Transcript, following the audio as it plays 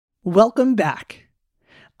Welcome back.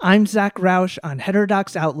 I'm Zach Roush on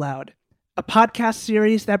Heterodox Out Loud, a podcast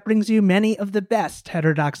series that brings you many of the best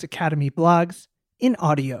Heterodox Academy blogs in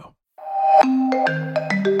audio.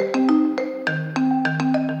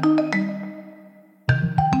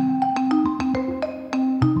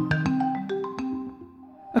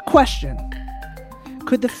 A question.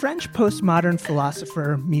 Could the French postmodern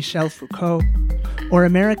philosopher Michel Foucault or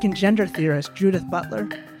American gender theorist Judith Butler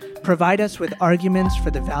provide us with arguments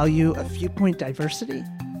for the value of viewpoint diversity?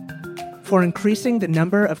 For increasing the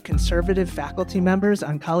number of conservative faculty members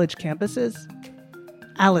on college campuses?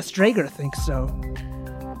 Alice Dreger thinks so.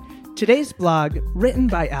 Today's blog, written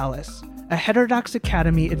by Alice, a Heterodox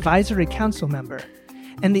Academy Advisory Council member,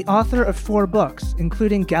 and the author of 4 books,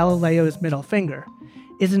 including Galileo's Middle Finger,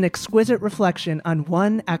 is an exquisite reflection on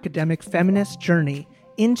one academic feminist journey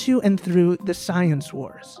into and through the science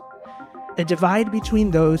wars. A divide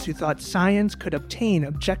between those who thought science could obtain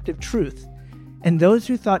objective truth and those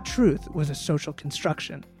who thought truth was a social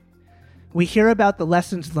construction. We hear about the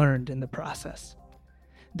lessons learned in the process.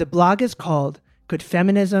 The blog is called Could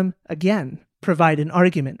Feminism, Again, Provide an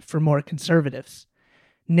Argument for More Conservatives?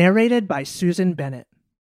 Narrated by Susan Bennett.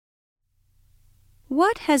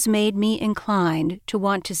 What has made me inclined to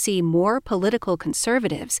want to see more political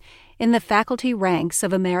conservatives in the faculty ranks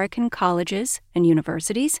of American colleges and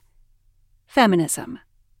universities? Feminism.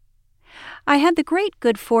 I had the great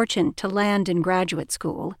good fortune to land in graduate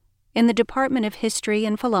school in the Department of History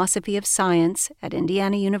and Philosophy of Science at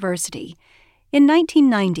Indiana University in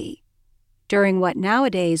 1990, during what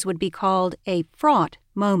nowadays would be called a fraught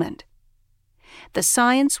moment. The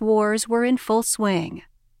science wars were in full swing.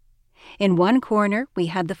 In one corner, we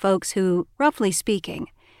had the folks who, roughly speaking,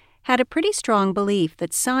 had a pretty strong belief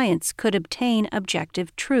that science could obtain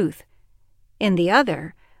objective truth. In the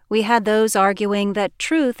other, we had those arguing that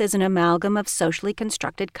truth is an amalgam of socially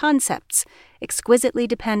constructed concepts, exquisitely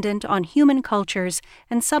dependent on human cultures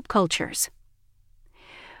and subcultures.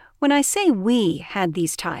 When I say we had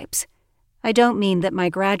these types, I don't mean that my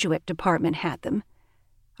graduate department had them.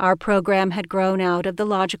 Our program had grown out of the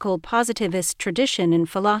logical positivist tradition in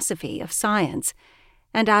philosophy of science,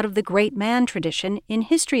 and out of the great man tradition in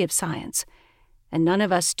history of science, and none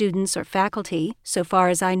of us students or faculty, so far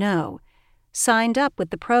as I know, signed up with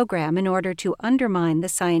the program in order to undermine the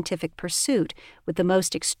scientific pursuit with the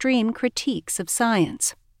most extreme critiques of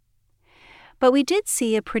science. But we did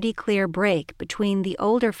see a pretty clear break between the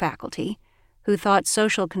older faculty, who thought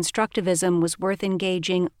social constructivism was worth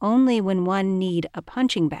engaging only when one need a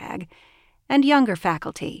punching bag, and younger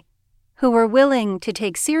faculty, who were willing to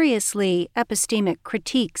take seriously epistemic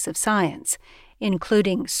critiques of science,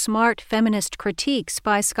 including smart feminist critiques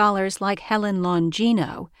by scholars like Helen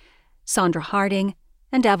Longino, Sandra Harding,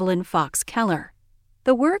 and Evelyn Fox Keller.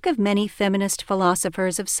 The work of many feminist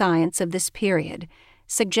philosophers of science of this period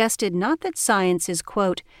suggested not that science is,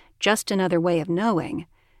 quote, just another way of knowing,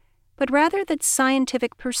 but rather that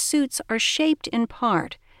scientific pursuits are shaped in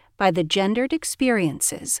part by the gendered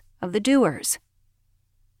experiences of the doers.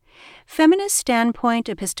 Feminist standpoint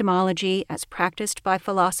epistemology, as practiced by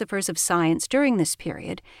philosophers of science during this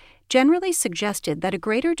period, generally suggested that a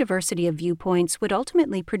greater diversity of viewpoints would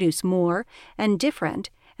ultimately produce more and different,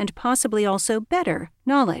 and possibly also better,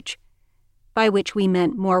 knowledge, by which we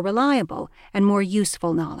meant more reliable and more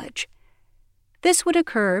useful knowledge. This would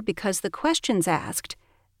occur because the questions asked,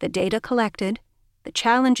 the data collected, the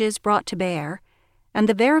challenges brought to bear, and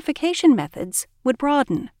the verification methods would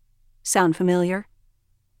broaden. Sound familiar?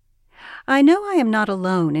 I know I am not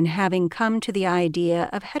alone in having come to the idea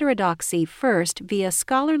of heterodoxy first via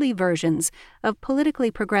scholarly versions of politically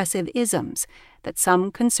progressive isms that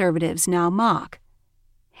some conservatives now mock.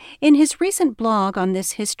 In his recent blog on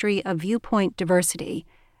this history of viewpoint diversity,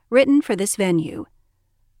 written for this venue,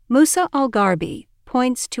 Musa Al-Gharbi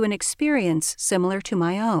points to an experience similar to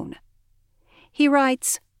my own. He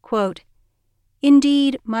writes, quote,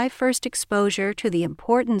 "Indeed, my first exposure to the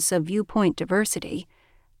importance of viewpoint diversity,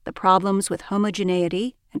 the problems with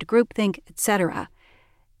homogeneity and groupthink, etc.,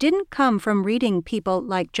 didn't come from reading people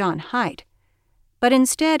like John Haidt, but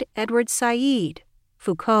instead Edward Said,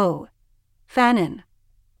 Foucault, Fanon,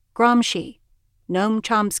 Gramsci, Noam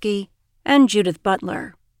Chomsky, and Judith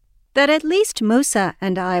Butler. That at least Musa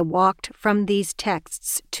and I walked from these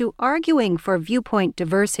texts to arguing for viewpoint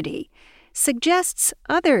diversity suggests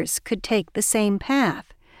others could take the same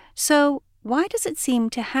path. So why does it seem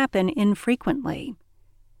to happen infrequently?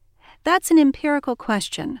 That's an empirical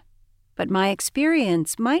question, but my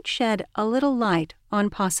experience might shed a little light on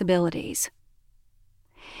possibilities.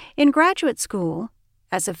 In graduate school,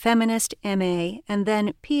 as a feminist MA and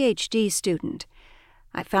then PhD student,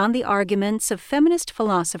 I found the arguments of feminist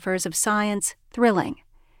philosophers of science thrilling,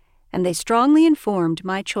 and they strongly informed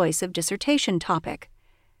my choice of dissertation topic: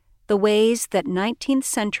 the ways that 19th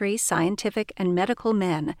century scientific and medical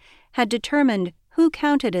men had determined who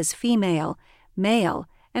counted as female, male,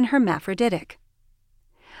 and hermaphroditic.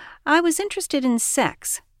 I was interested in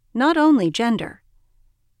sex, not only gender.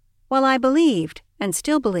 While I believed, and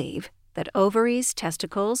still believe, that ovaries,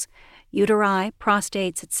 testicles, uteri,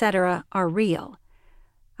 prostates, etc. are real,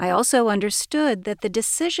 I also understood that the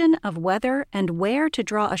decision of whether and where to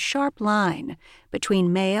draw a sharp line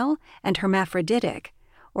between male and hermaphroditic,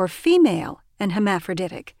 or female and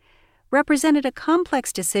hermaphroditic, represented a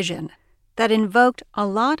complex decision that invoked a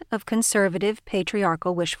lot of conservative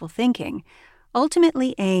patriarchal wishful thinking,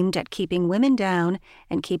 ultimately aimed at keeping women down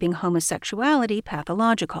and keeping homosexuality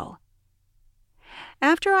pathological.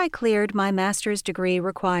 After I cleared my master's degree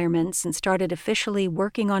requirements and started officially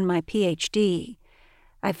working on my PhD,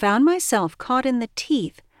 I found myself caught in the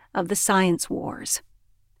teeth of the science wars.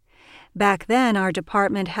 Back then, our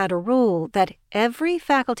department had a rule that every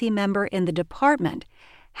faculty member in the department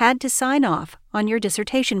had to sign off on your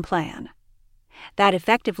dissertation plan. That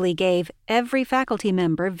effectively gave every faculty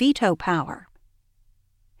member veto power.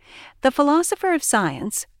 The philosopher of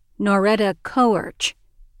science, Noretta Coerch,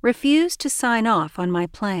 refused to sign off on my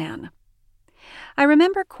plan. I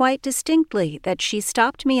remember quite distinctly that she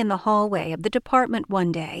stopped me in the hallway of the department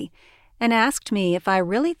one day and asked me if I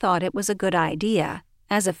really thought it was a good idea,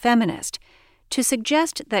 as a feminist, to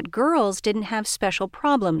suggest that girls didn't have special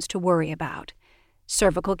problems to worry about: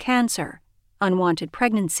 cervical cancer, unwanted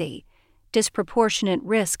pregnancy, disproportionate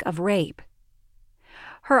risk of rape.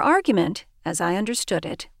 Her argument, as I understood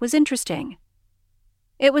it, was interesting.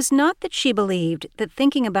 It was not that she believed that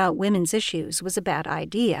thinking about women's issues was a bad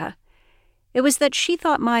idea. It was that she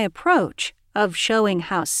thought my approach of showing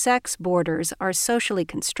how sex borders are socially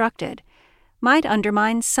constructed might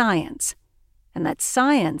undermine science, and that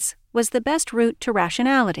science was the best route to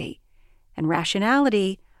rationality, and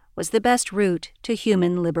rationality was the best route to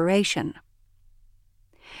human liberation.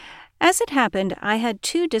 As it happened, I had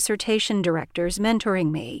 2 dissertation directors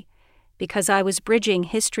mentoring me, because I was bridging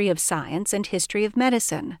history of science and history of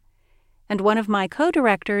medicine, and one of my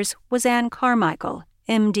co-directors was Anne Carmichael,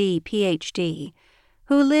 MD, PhD,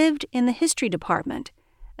 who lived in the history department,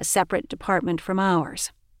 a separate department from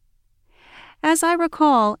ours. As I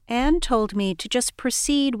recall, Anne told me to just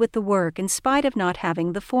proceed with the work in spite of not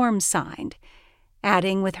having the forms signed,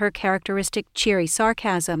 adding with her characteristic cheery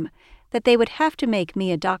sarcasm that they would have to make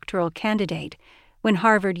me a doctoral candidate when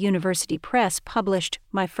Harvard University Press published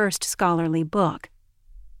my first scholarly book.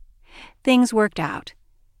 Things worked out.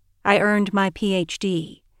 I earned my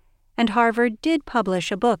PhD, and Harvard did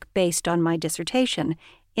publish a book based on my dissertation,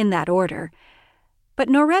 in that order, but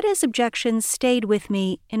Noretta's objections stayed with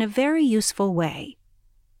me in a very useful way.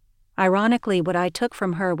 Ironically, what I took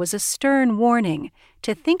from her was a stern warning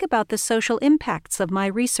to think about the social impacts of my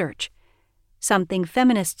research, something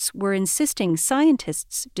feminists were insisting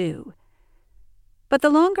scientists do. But the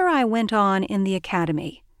longer I went on in the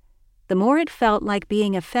academy, the more it felt like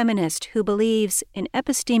being a feminist who believes in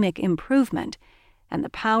epistemic improvement and the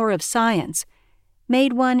power of science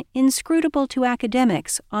made one inscrutable to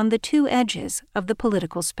academics on the 2 edges of the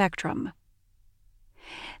political spectrum.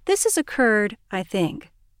 This has occurred, I think,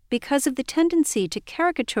 because of the tendency to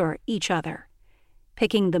caricature each other,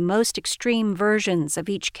 picking the most extreme versions of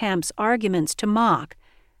each camp's arguments to mock,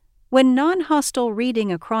 when non-hostile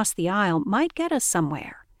reading across the aisle might get us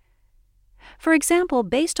somewhere. For example,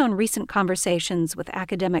 based on recent conversations with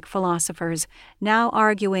academic philosophers now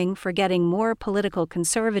arguing for getting more political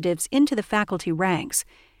conservatives into the faculty ranks,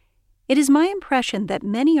 it is my impression that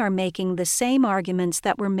many are making the same arguments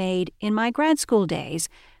that were made in my grad school days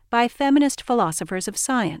by feminist philosophers of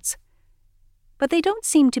science. But they don't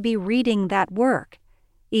seem to be reading that work,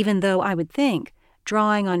 even though I would think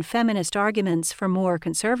drawing on feminist arguments for more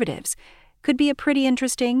conservatives could be a pretty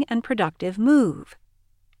interesting and productive move.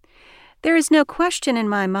 There is no question in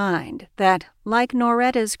my mind that, like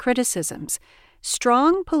Noretta's criticisms,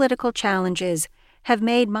 strong political challenges have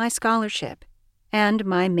made my scholarship and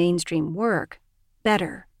my mainstream work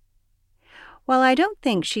better. While I don't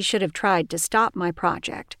think she should have tried to stop my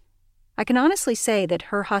project, I can honestly say that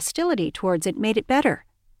her hostility towards it made it better.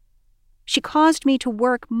 She caused me to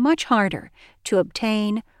work much harder to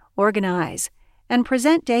obtain, organize, and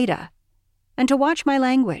present data, and to watch my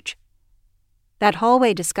language. That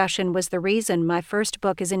hallway discussion was the reason my first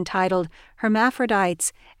book is entitled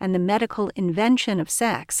Hermaphrodites and the Medical Invention of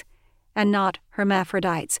Sex, and not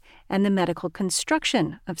Hermaphrodites and the Medical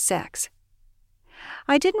Construction of Sex.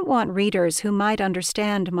 I didn't want readers who might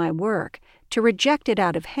understand my work to reject it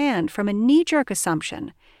out of hand from a knee-jerk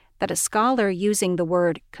assumption that a scholar using the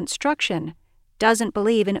word construction doesn't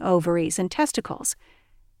believe in ovaries and testicles,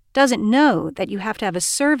 doesn't know that you have to have a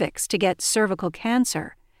cervix to get cervical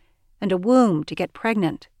cancer and a womb to get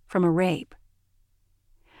pregnant from a rape.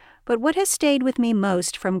 But what has stayed with me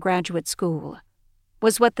most from graduate school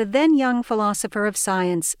was what the then young philosopher of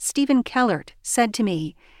science Stephen Kellert said to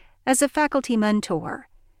me as a faculty mentor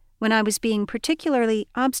when I was being particularly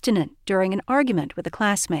obstinate during an argument with a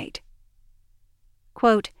classmate.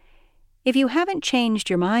 Quote, "If you haven't changed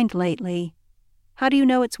your mind lately, how do you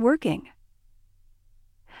know it's working?"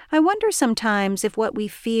 I wonder sometimes if what we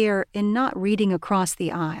fear in not reading across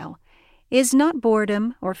the aisle is not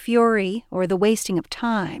boredom or fury or the wasting of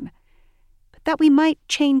time, but that we might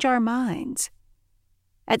change our minds.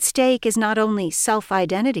 At stake is not only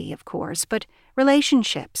self-identity, of course, but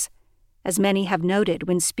relationships, as many have noted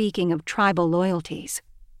when speaking of tribal loyalties.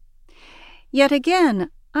 Yet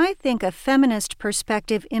again, I think a feminist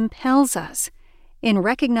perspective impels us, in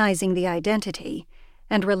recognizing the identity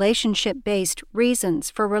and relationship-based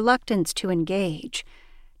reasons for reluctance to engage,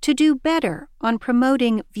 to do better on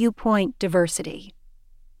promoting viewpoint diversity.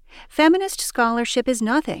 Feminist scholarship is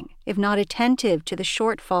nothing if not attentive to the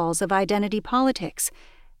shortfalls of identity politics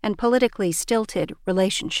and politically stilted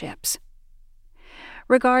relationships.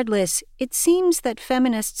 Regardless, it seems that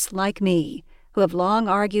feminists like me, who have long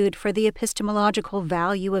argued for the epistemological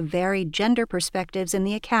value of varied gender perspectives in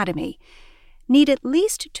the academy, need at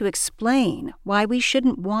least to explain why we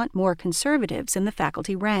shouldn't want more conservatives in the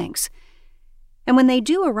faculty ranks. And when they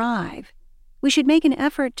do arrive, we should make an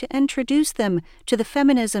effort to introduce them to the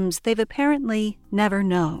feminisms they've apparently never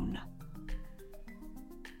known.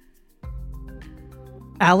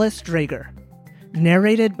 Alice Dreger,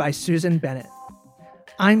 narrated by Susan Bennett.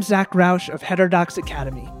 I'm Zach Rausch of Heterodox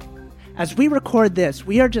Academy. As we record this,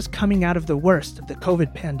 we are just coming out of the worst of the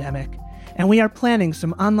COVID pandemic, and we are planning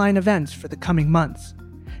some online events for the coming months.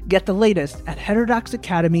 Get the latest at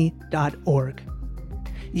heterodoxacademy.org.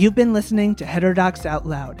 You've been listening to Heterodox Out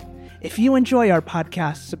Loud. If you enjoy our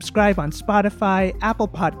podcast, subscribe on Spotify, Apple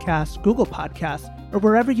Podcasts, Google Podcasts, or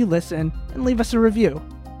wherever you listen, and leave us a review.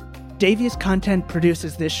 Davies Content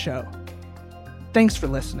produces this show. Thanks for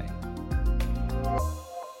listening.